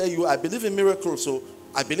teacher will tell you, I believe in miracles, so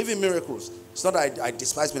I believe in miracles. It's not that I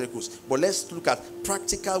despise miracles, but let's look at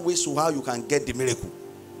practical ways to how you can get the miracle.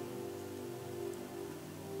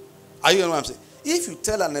 Are you know what I'm saying? If you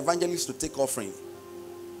tell an evangelist to take offering,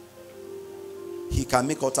 he can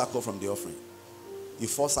make altar call from the offering. You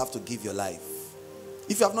first have to give your life.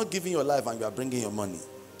 If you have not given your life and you are bringing your money,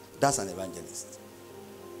 that's an evangelist.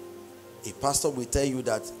 A pastor will tell you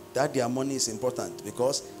that their money is important,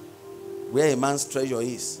 because where a man's treasure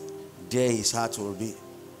is, there his heart will be.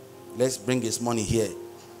 Let's bring his money here.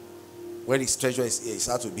 Where his treasure is, his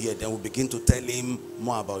heart will be here. Then we'll begin to tell him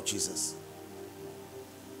more about Jesus.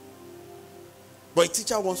 But a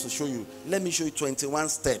teacher wants to show you. Let me show you 21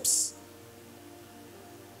 steps.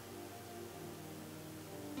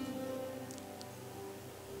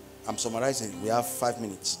 I'm summarizing. We have 5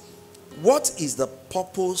 minutes. What is the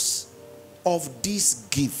purpose of these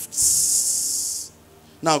gifts?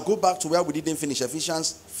 Now go back to where we didn't finish.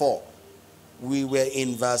 Ephesians 4. We were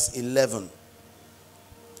in verse 11.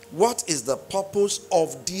 What is the purpose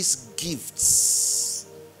of these gifts?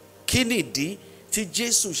 Kínìdí tí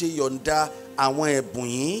Jésù ṣe yọ̀ǹda àwọn ẹ̀bùn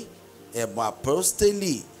yìí, ẹ̀bùn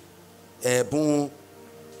apostoli, ẹ̀bùn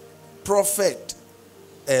prophet,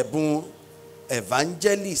 ẹ̀bùn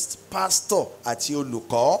evangelist, pastor àti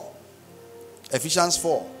olùkọ́. Ephesians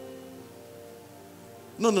 4.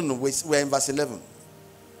 No. We're in verse 11.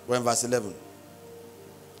 We're in verse 11.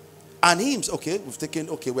 And hymns, okay, we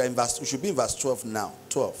should be in verse 12 now.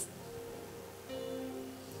 12.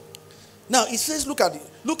 Now it says, look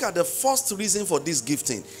at the first reason for this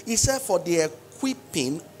gifting. It said for the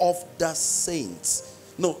equipping of the saints.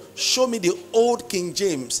 No, show me the old King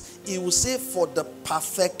James. It will say for the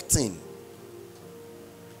perfecting.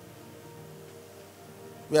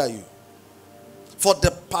 Where are you? For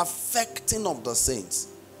the perfecting of the saints.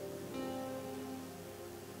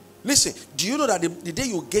 Listen, do you know that the day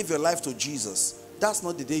you gave your life to Jesus, that's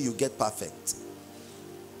not the day you get perfect.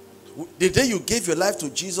 The day you gave your life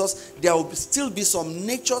to Jesus, there will still be some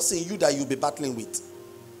natures in you that you'll be battling with.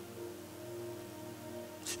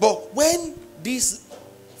 But when these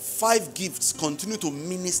 5 gifts continue to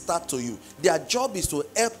minister to you, their job is to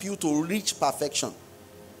help you to reach perfection.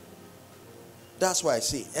 That's why I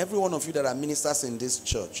say, every one of you that are ministers in this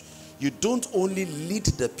church, you don't only lead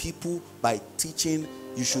the people by teaching,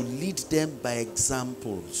 you should lead them by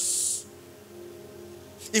examples.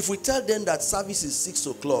 If we tell them that service is 6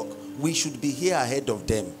 o'clock, we should be here ahead of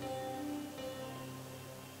them.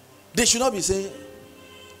 They should not be saying,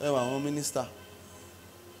 "Oh, I'm a minister.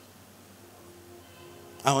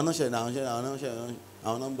 I will not share now.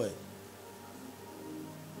 I will not buy."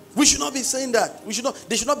 We should not be saying that.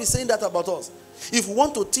 They should not be saying that about us. If we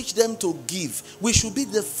want to teach them to give, we should be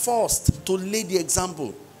the first to lay the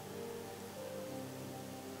example.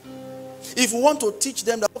 If we want to teach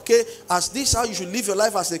them that, okay, as this is how you should live your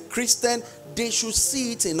life as a Christian, they should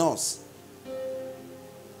see it in us.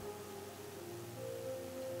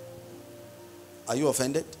 Are you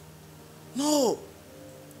offended? No.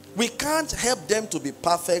 We can't help them to be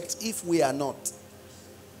perfect if we are not.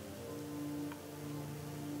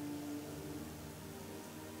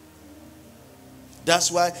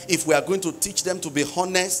 That's why if we are going to teach them to be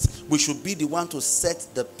honest, we should be the one to set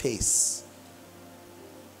the pace.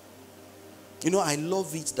 You know, I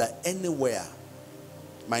love it that anywhere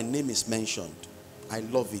my name is mentioned, I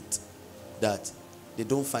love it that they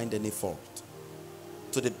don't find any fault.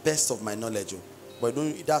 To the best of my knowledge. But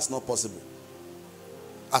that's not possible.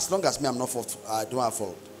 As long as me, I'm not fault, I don't have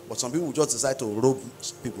fault. But some people just decide to rob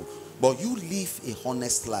people. But you live a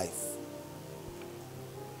honest life.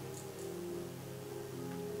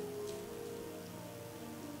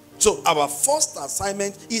 So our first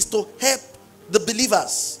assignment is to help the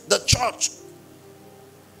believers, the church.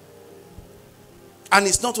 And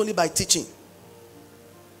it's not only by teaching.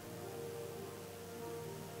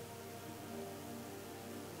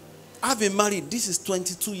 I've been married. This is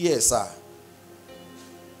 22 years, sir.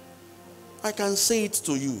 I can say it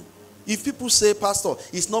to you. If people say, Pastor,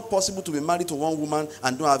 it's not possible to be married to one woman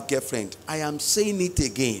and don't have girlfriend, I am saying it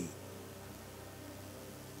again.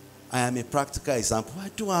 I am a practical example. I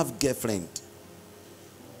don't have girlfriend.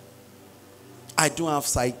 I don't have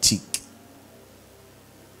side chick.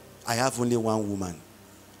 I have only one woman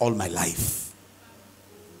all my life.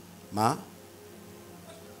 Ma?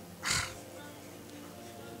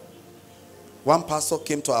 One pastor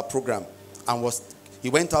came to our program and he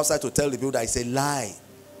went outside to tell the people that it's a lie.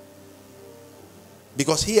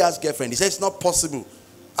 Because he has girlfriend. He said it's not possible.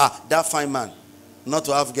 That fine man not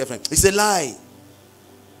to have girlfriend. It's a lie.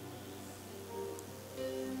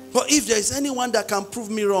 But if there is anyone that can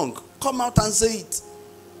prove me wrong, come out and say it.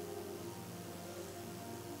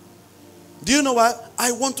 Do you know why?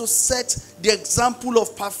 I want to set the example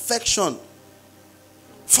of perfection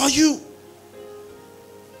for you.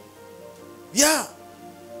 Yeah.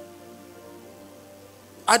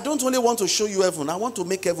 I don't only want to show you heaven. I want to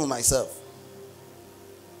make heaven myself.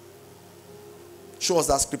 Show us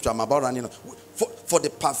that scripture. I'm about running. For the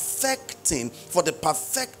perfecting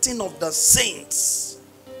of the saints.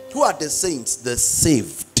 Who are the saints? The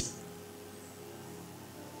saved.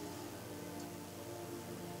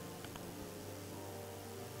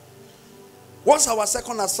 What's our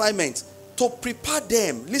second assignment? To prepare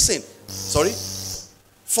them. Listen. Sorry.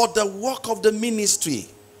 For the work of the ministry.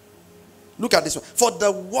 Look at this one. For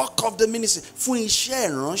the work of the ministry.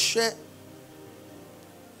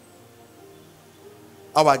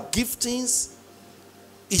 Our giftings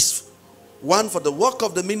is one, for the work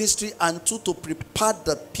of the ministry, and two, to prepare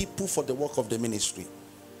the people for the work of the ministry.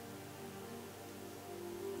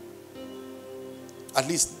 At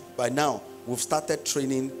least by now, we've started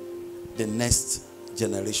training the next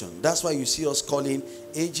generation. That's why you see us calling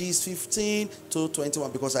ages 15 to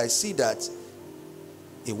 21, because I see that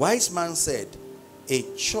a wise man said, a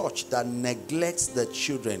church that neglects the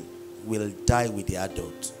children will die with the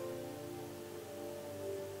adult.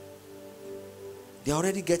 They're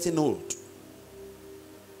already getting old.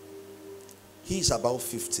 He's about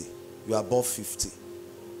 50. You are above 50.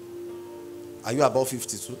 Are you above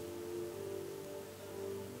 50 too?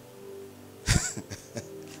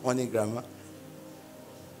 Only grandma.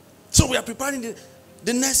 So we are preparing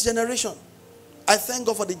the next generation. I thank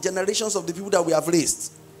God for the generations of the people that we have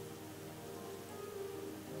raised.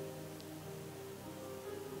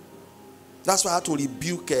 That's why I had to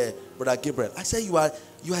rebuke Brother Gabriel. I said, you are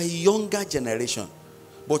a younger generation,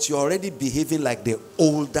 but you're already behaving like the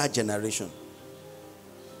older generation.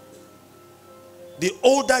 The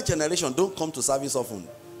older generation don't come to service often.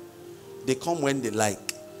 They come when they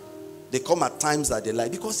like. They come at times that they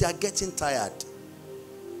like, because they are getting tired.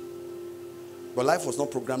 But life was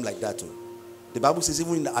not programmed like that. The Bible says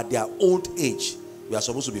even at their old age, we are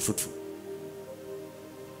supposed to be fruitful.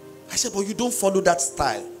 I said, but you don't follow that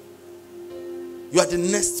style. You are the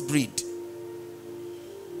next breed.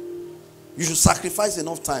 You should sacrifice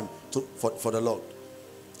enough time for the Lord.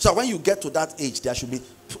 So when you get to that age, there should be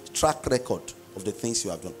track record of the things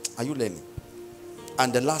you have done. Are you learning?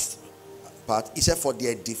 And the last part, he said, for the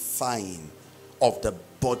edifying of the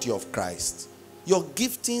body of Christ. Your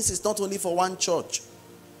giftings is not only for one church.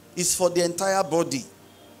 It's for the entire body.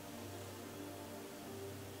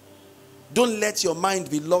 Don't let your mind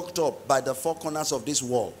be locked up by the four corners of this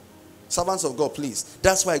wall. Servants of God, please.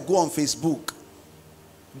 That's why go on Facebook.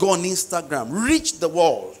 Go on Instagram. Reach the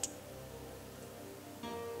world.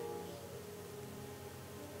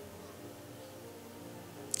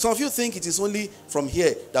 Some of you think it is only from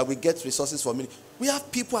here that we get resources for ministry. We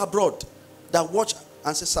have people abroad that watch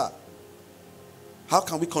and say, sir, how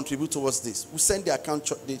can we contribute towards this? We send the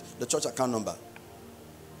account, the church account number.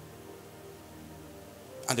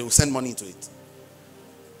 And they will send money into it.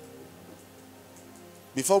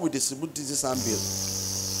 Before we distribute this handbill,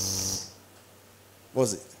 what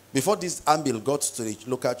was it? Before this handbill got to the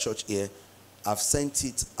local church here, I've sent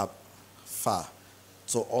it up far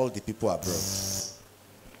to all the people abroad.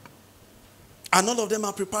 And all of them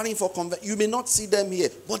are preparing for conversion. You may not see them here,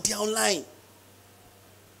 but they are online.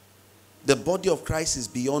 The body of Christ is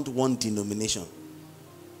beyond one denomination.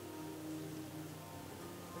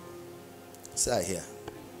 Say here.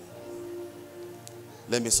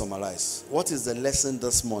 Let me summarize. What is the lesson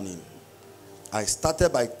this morning? I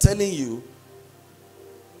started by telling you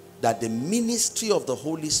that the ministry of the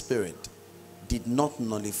Holy Spirit did not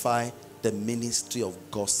nullify the ministry of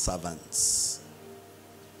God's servants.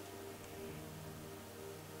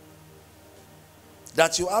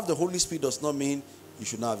 That you have the Holy Spirit does not mean you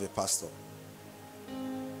should not have a pastor.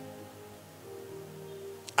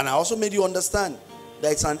 And I also made you understand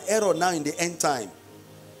that it's an error now in the end time.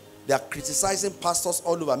 They are criticizing pastors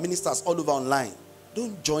all over, ministers all over online.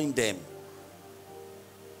 Don't join them.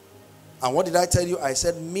 And what did I tell you? I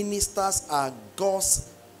said ministers are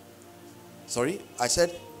God's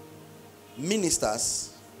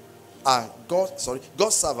ministers are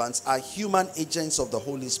God's servants are human agents of the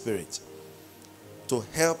Holy Spirit to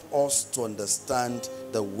help us to understand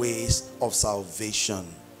the ways of salvation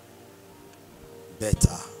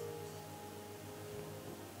better.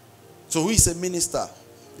 So who is a minister?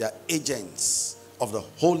 They are agents of the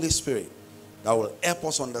Holy Spirit that will help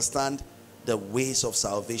us understand the ways of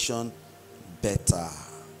salvation better.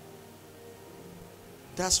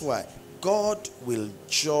 That's why God will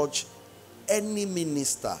judge any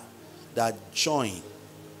minister that join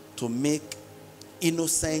to make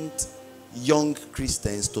innocent young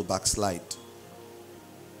Christians to backslide.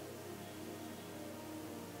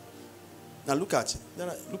 Now look at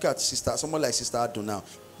sister, someone like Sister Ado now.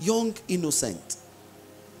 Young, innocent.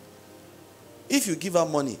 If you give her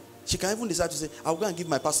money, she can even decide to say, I'll go and give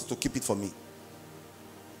my pastor to keep it for me.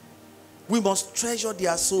 We must treasure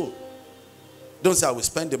their soul. Don't say, I will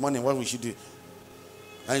spend the money. What we should do?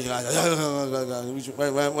 And you're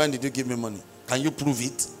like, when did you give me money? Can you prove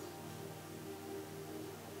it?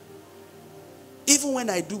 Even when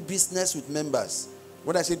I do business with members,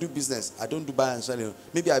 when I say do business, I don't do buy and sell.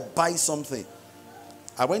 Maybe I buy something.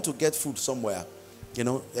 I went to get food somewhere.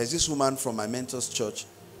 There's this woman from my mentor's church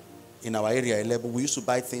in our area, 11. We used to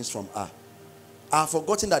buy things from her. I've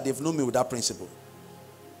forgotten that they've known me with that principle.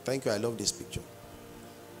 Thank you. I love this picture.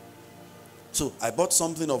 So I bought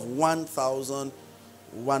something of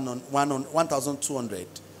 1,200.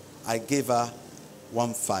 I gave her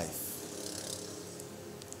 1,500.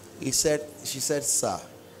 She said, sir,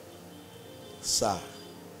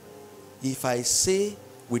 if I say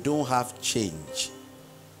we don't have change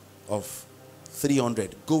of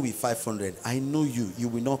 300, go with 500. I know you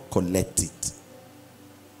will not collect it.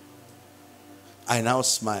 I now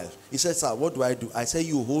smile. He said, sir, what do I do? I say,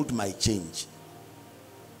 you hold my change.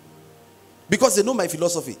 Because they know my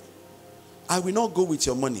philosophy. I will not go with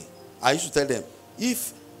your money. I used to tell them,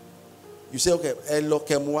 if you say, okay,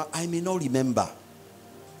 I may not remember.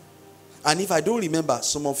 And if I don't remember,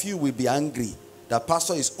 some of you will be angry. The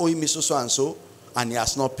pastor is owing me so and so, and he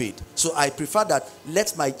has not paid. So I prefer that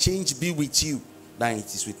let my change be with you than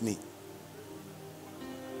it is with me.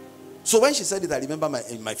 So when she said it, I remember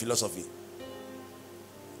my philosophy.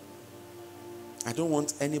 I don't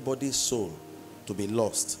want anybody's soul to be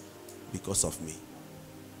lost because of me.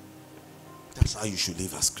 That's how you should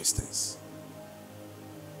live as Christians.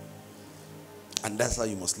 And that's how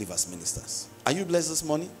you must live as ministers. Are you blessed this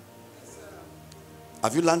morning?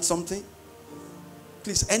 Have you learned something?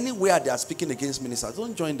 Please, anywhere they are speaking against ministers,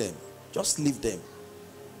 don't join them. Just leave them.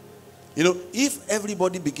 If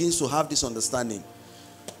everybody begins to have this understanding,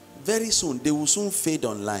 very soon, they will soon fade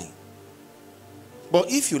online.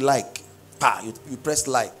 But if you like, you press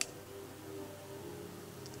like,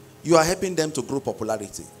 you are helping them to grow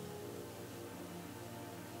popularity.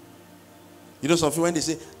 Some people, when they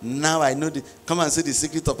say, now I know come and see the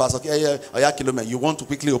secret of Pastor Kilome, you want to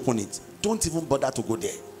quickly open it. Don't even bother to go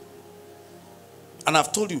there. And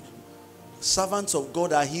I've told you, servants of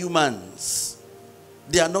God are humans.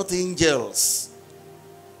 They are not angels.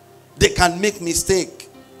 They can make mistake.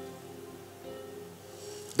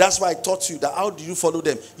 That's why I taught you that how do you follow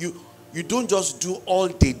them? You don't just do all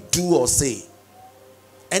they do or say.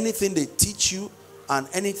 Anything they teach you and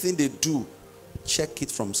anything they do, check it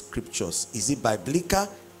from scriptures. Is it biblical?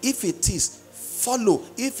 If it is, follow.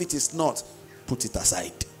 If it is not, put it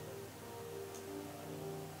aside.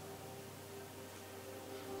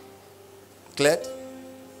 Clear?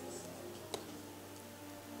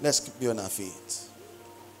 Let's be on our feet.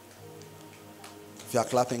 If you are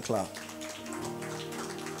clapping, clap.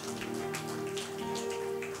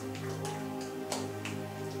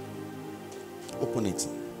 Open it.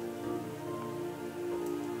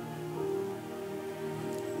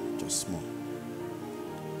 small.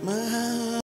 My